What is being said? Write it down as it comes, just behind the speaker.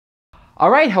All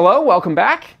right, hello, welcome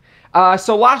back.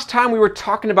 So last time we were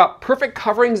talking about perfect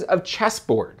coverings of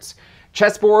chessboards.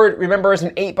 Chessboard, remember, is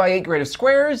an 8x8 grid of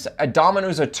squares. A domino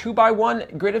is a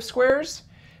 2x1 grid of squares.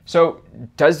 So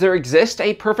does there exist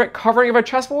a perfect covering of a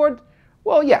chessboard?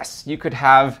 Well, yes. You could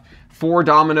have 4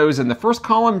 dominoes in the first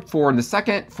column, 4 in the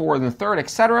second, 4 in the third,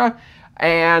 etc.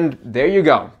 And there you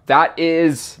go. That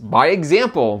is, by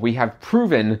example, we have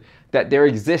proven that there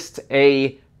exists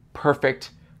a perfect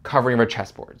covering of a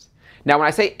chessboard. Now, when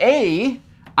I say A,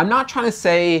 I'm not trying to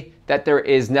say that there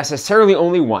is necessarily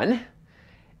only one.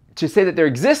 To say that there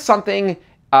exists something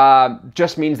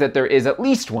just means that there is at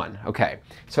least one. Okay,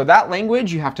 so that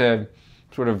language you have to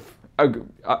sort of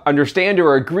understand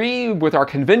or agree with our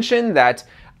convention that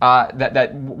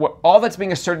all that's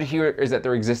being asserted here is that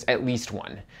there exists at least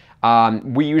one.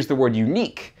 We use the word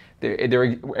unique.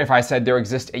 If I said there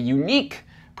exists a unique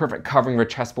perfect covering of a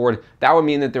chessboard, that would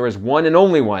mean that there is one and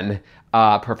only one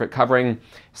perfect covering.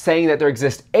 Saying that there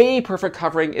exists a perfect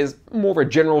covering is more of a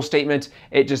general statement.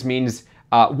 It just means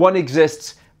one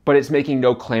exists, but it's making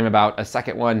no claim about a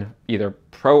second one, either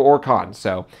pro or con.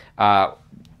 So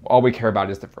all we care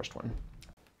about is the first one.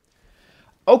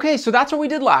 Okay, so that's what we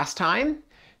did last time.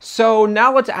 So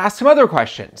now let's ask some other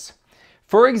questions.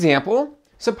 For example,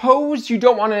 suppose you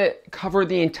don't want to cover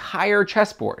the entire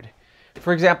chessboard.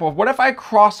 For example, what if I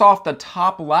cross off the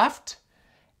top left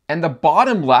and the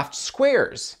bottom left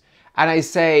squares? And I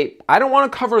say, I don't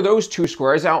want to cover those 2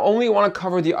 squares. I only want to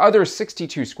cover the other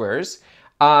 62 squares.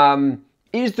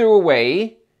 Is there a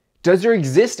way, does there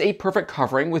exist a perfect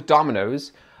covering with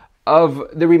dominoes of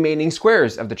the remaining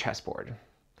squares of the chessboard?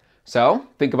 So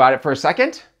think about it for a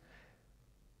second.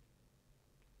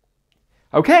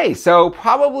 Okay, so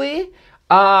probably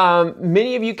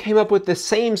many of you came up with the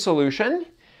same solution.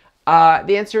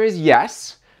 The answer is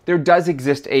yes, there does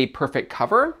exist a perfect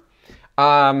cover.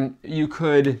 You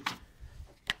could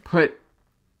put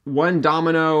one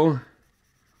domino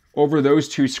over those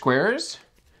 2 squares.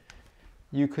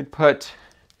 You could put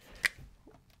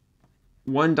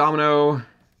one domino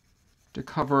to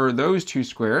cover those 2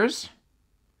 squares.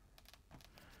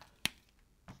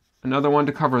 Another one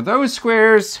to cover those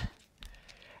squares.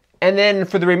 And then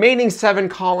for the remaining 7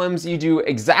 columns, you do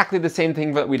exactly the same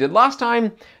thing that we did last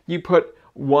time. You put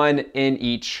one in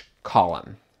each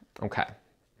column. Okay.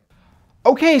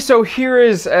 Okay, so here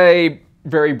is a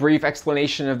very brief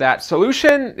explanation of that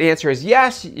solution. The answer is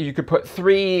yes. You could put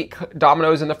 3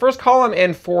 dominoes in the first column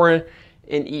and 4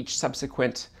 in each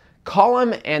subsequent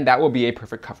column, and that will be a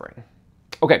perfect covering.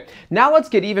 Okay, now let's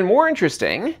get even more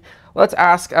interesting. Let's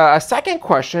ask a second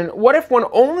question. What if one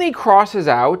only crosses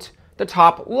out the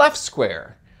top left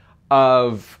square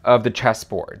of the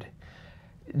chessboard?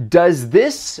 Does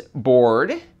this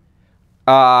board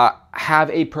have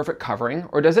a perfect covering,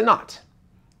 or does it not?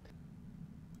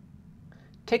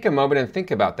 Take a moment and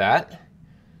think about that.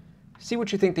 See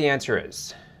what you think the answer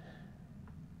is.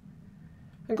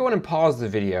 And go ahead and pause the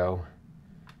video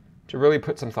to really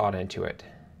put some thought into it.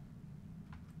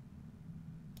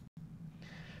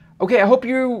 Okay, I hope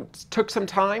you took some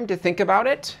time to think about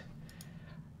it.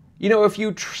 You know, if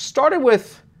you started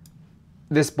with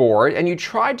this board and you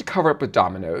tried to cover it with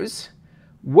dominoes,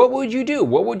 what would you do?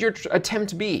 What would your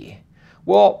attempt be?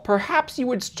 Well, perhaps you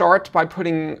would start by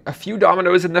putting a few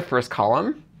dominoes in the first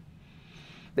column.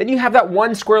 Then you have that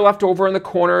 1 square left over in the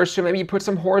corner, so maybe you put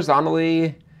some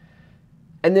horizontally.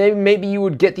 And then maybe you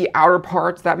would get the outer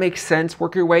parts. That makes sense.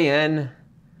 Work your way in.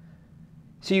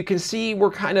 So you can see we're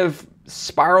kind of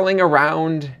spiraling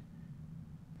around,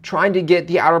 trying to get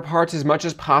the outer parts as much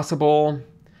as possible.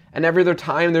 And every other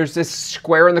time there's this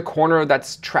square in the corner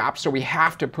that's trapped, so we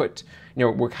have to put, you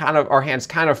know, our hands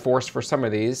kind of forced for some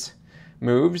of these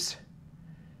moves.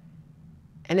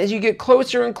 And as you get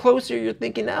closer and closer, you're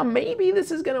thinking, oh, maybe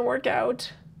this is gonna work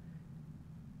out.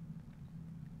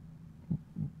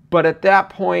 But at that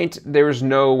point, there's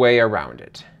no way around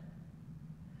it.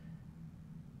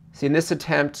 See, in this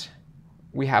attempt,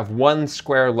 we have 1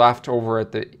 square left over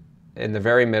in the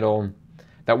very middle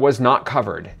that was not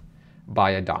covered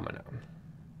by a domino.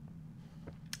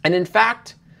 And in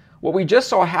fact, what we just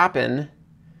saw happen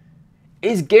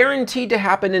is guaranteed to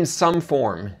happen in some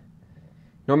form,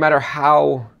 no matter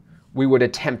how we would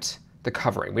attempt the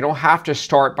covering. We don't have to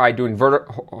start by doing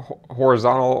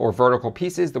horizontal or vertical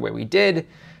pieces the way we did.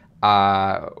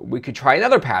 We could try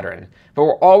another pattern, but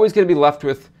we're always going to be left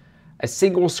with a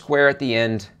single square at the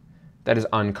end that is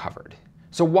uncovered.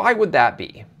 So why would that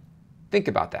be? Think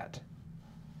about that.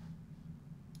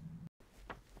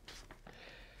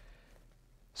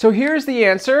 So here's the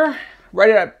answer.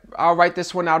 I'll write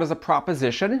this one out as a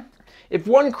proposition. If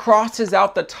one crosses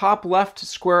out the top left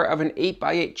square of an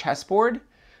 8x8 chessboard,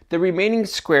 the remaining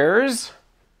squares,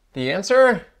 the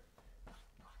answer,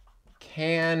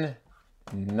 can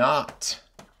not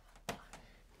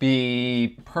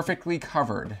be perfectly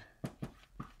covered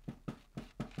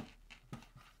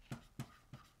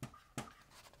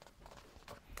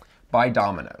by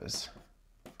dominoes.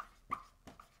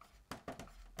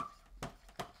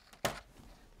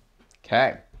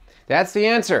 Okay, that's the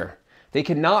answer. They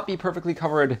cannot be perfectly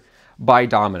covered by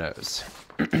dominoes.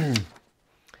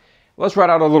 Let's write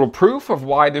out a little proof of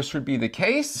why this would be the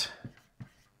case.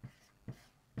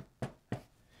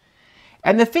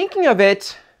 And the thinking of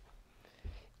it,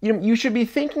 you should be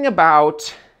thinking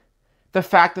about the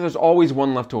fact that there's always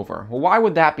one left over. Well, why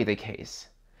would that be the case?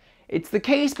 It's the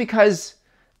case because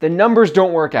the numbers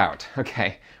don't work out.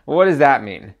 Okay, well, what does that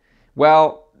mean?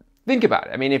 Well, think about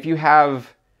it. I mean, if you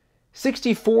have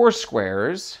 64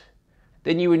 squares,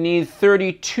 then you would need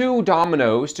 32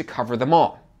 dominoes to cover them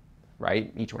all,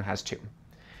 right? Each one has 2.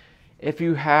 If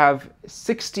you have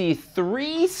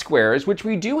 63 squares, which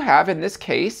we do have in this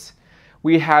case,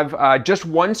 we have just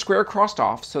 1 square crossed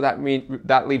off, so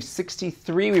that leaves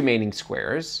 63 remaining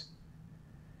squares.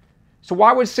 So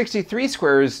why would 63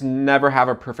 squares never have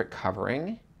a perfect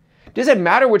covering? Doesn't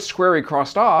matter which square we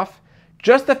crossed off,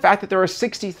 just the fact that there are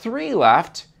 63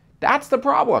 left, that's the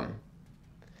problem.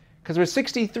 Because with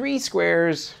 63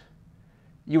 squares,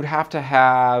 you would have to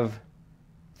have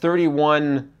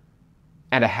 31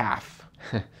 and a half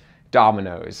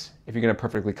dominoes if you're going to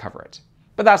perfectly cover it.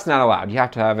 But that's not allowed. You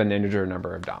have to have an integer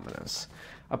number of dominoes,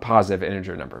 a positive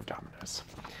integer number of dominoes.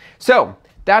 So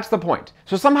that's the point.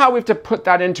 So somehow we have to put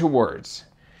that into words.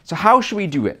 So how should we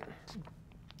do it?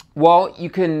 Well, you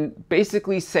can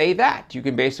basically say that. You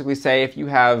can basically say if you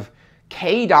have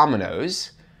k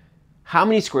dominoes, how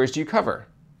many squares do you cover?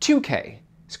 2k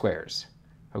squares,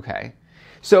 okay?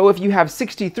 So if you have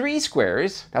 63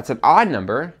 squares, that's an odd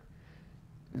number,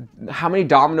 how many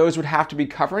dominoes would have to be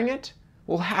covering it?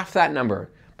 Well, half that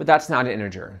number, but that's not an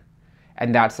integer,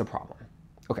 and that's the problem.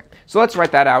 Okay, so let's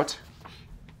write that out.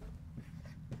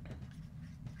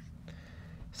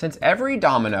 Since every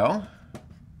domino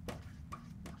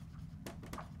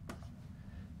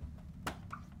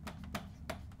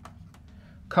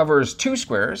covers 2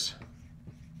 squares,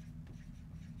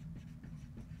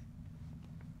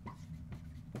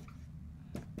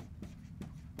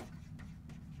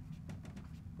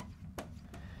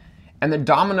 and the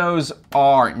dominoes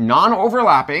are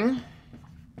non-overlapping.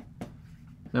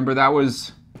 Remember, that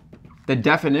was the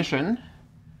definition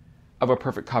of a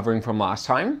perfect covering from last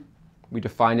time. We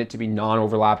defined it to be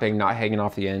non-overlapping, not hanging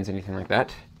off the ends, anything like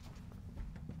that.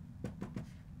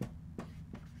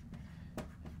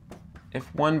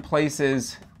 If one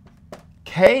places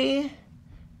k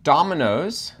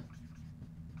dominoes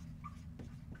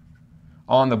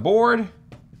on the board,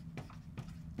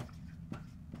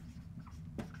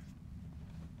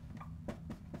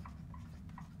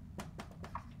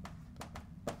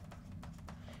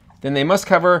 then they must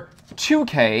cover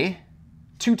 2k,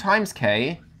 2 times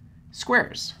k,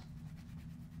 squares.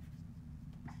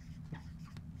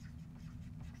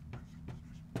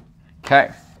 Okay.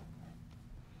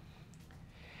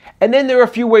 And then there are a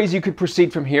few ways you could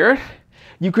proceed from here.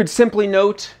 You could simply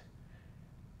note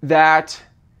that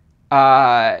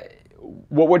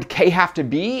what would k have to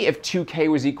be if 2k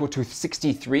was equal to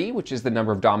 63, which is the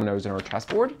number of dominoes in our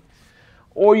chessboard.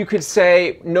 Or you could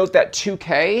say, note that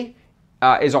 2k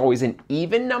is always an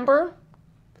even number.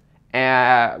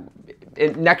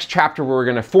 In next chapter, we're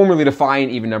going to formally define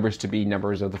even numbers to be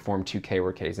numbers of the form 2k,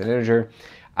 where k is an integer.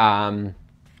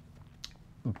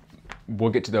 We'll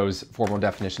get to those formal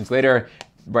definitions later.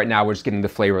 Right now, we're just getting the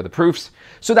flavor of the proofs.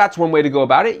 So that's one way to go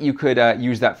about it. You could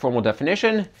use that formal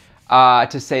definition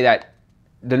to say that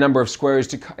the number of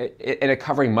squares in a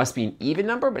covering must be an even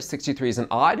number, but 63 is an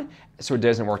odd, so it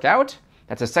doesn't work out.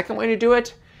 That's a second way to do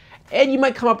it. And you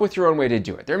might come up with your own way to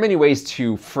do it. There are many ways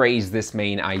to phrase this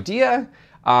main idea.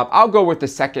 I'll go with the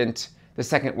second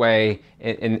way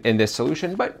in this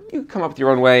solution, but you can come up with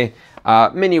your own way.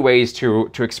 Many ways to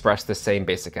express the same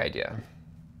basic idea.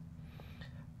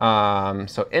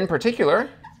 So in particular,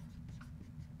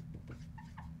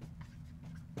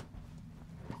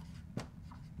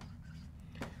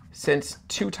 since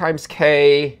 2 times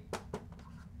k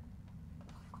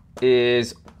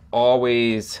is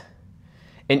always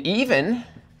an even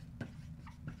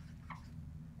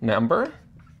number,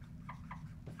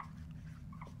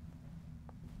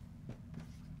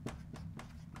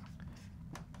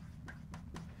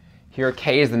 here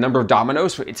k is the number of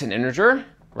dominoes, so it's an integer,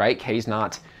 right? K is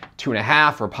not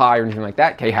 2.5 or pi or anything like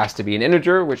that. K has to be an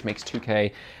integer, which makes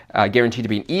 2k guaranteed to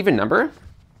be an even number.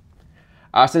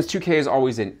 Since 2k is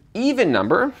always an even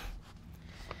number,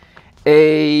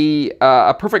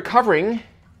 a perfect covering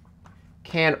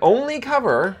can only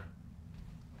cover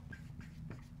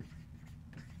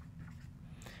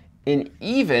an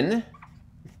even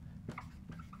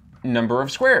number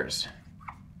of squares.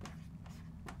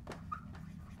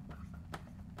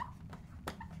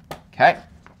 Okay,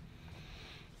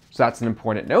 so that's an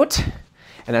important note.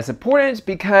 And that's important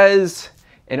because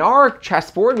in our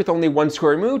chessboard with only one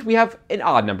square removed, we have an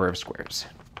odd number of squares.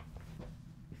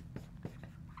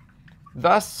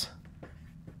 Thus,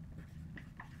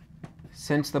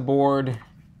 since the board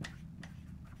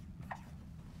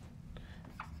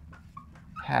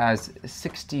has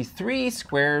 63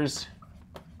 squares,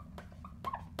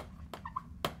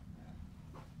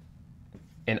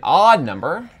 an odd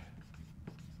number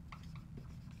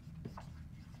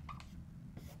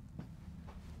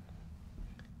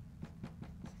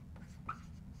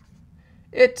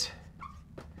it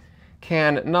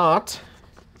cannot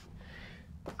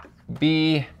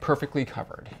be perfectly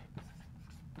covered.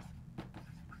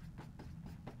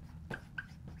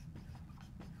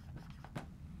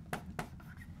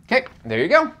 Okay, there you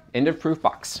go. End of proof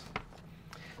box.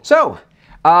 So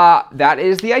that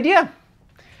is the idea.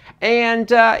 And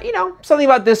you know, something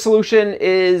about this solution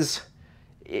is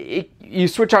you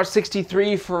switch out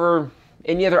 63 for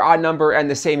any other odd number and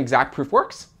the same exact proof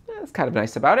works. That's kind of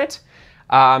nice about it.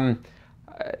 Of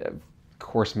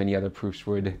course, many other proofs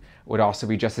would also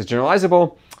be just as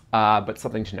generalizable, but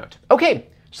something to note. Okay,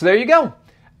 so there you go.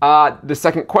 The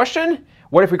second question,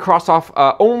 what if we cross off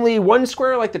only one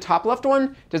square like the top left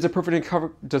one? Does a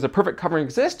perfect covering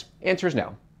exist? Answer is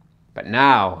no. But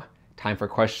now, time for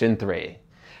question 3.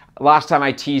 Last time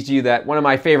I teased you that one of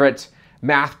my favorite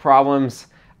math problems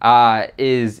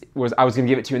was I was going to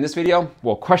give it to you in this video.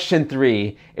 Well, question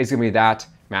 3 is going to be that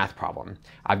math problem.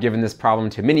 I've given this problem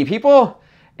to many people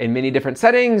in many different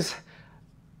settings,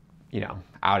 you know,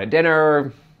 out at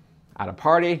dinner, at a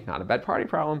party, not a bed party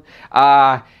problem,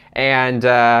 and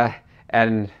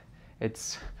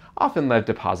it's often led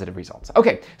to positive results.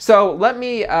 Okay, so let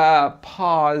me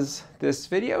pause this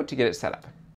video to get it set up.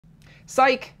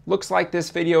 Psych, looks like this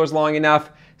video is long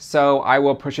enough, so I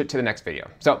will push it to the next video.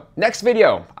 So next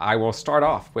video, I will start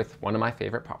off with one of my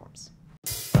favorite problems.